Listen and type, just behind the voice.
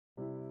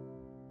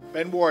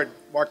Ben Ward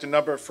marked a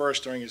number of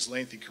firsts during his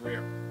lengthy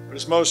career, but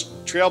his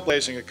most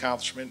trailblazing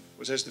accomplishment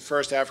was as the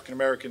first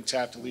African-American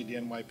TAP to lead the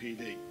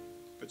NYPD.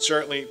 But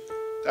certainly,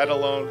 that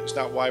alone is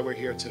not why we're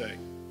here today.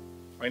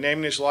 By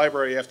naming this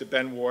library after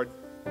Ben Ward,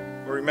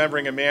 we're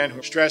remembering a man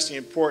who stressed the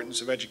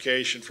importance of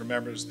education for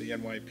members of the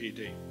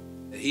NYPD.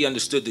 He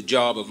understood the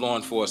job of law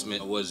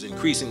enforcement was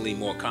increasingly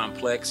more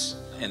complex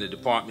and the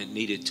department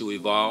needed to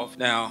evolve.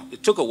 Now,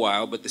 it took a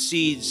while, but the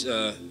seeds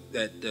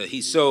that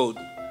he sowed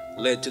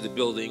led to the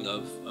building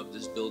of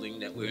this building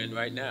that we're in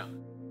right now.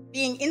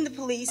 Being in the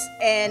police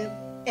and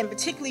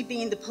particularly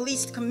being the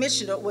police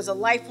commissioner was a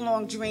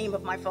lifelong dream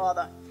of my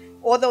father.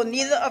 Although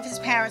neither of his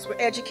parents were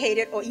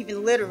educated or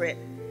even literate,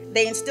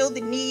 they instilled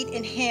the need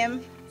in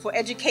him for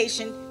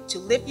education to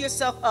lift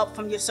yourself up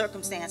from your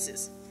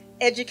circumstances.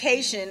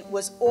 Education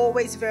was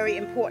always very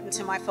important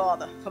to my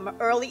father. From an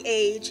early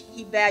age,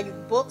 he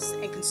valued books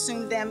and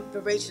consumed them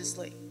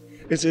voraciously.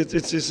 It's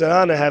an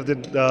honor to have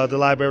the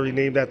library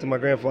named after my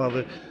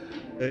grandfather.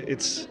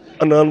 It's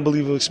an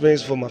unbelievable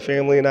experience for my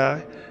family and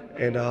I,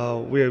 and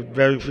we're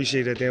very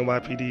appreciative that the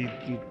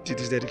NYPD did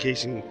this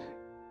dedication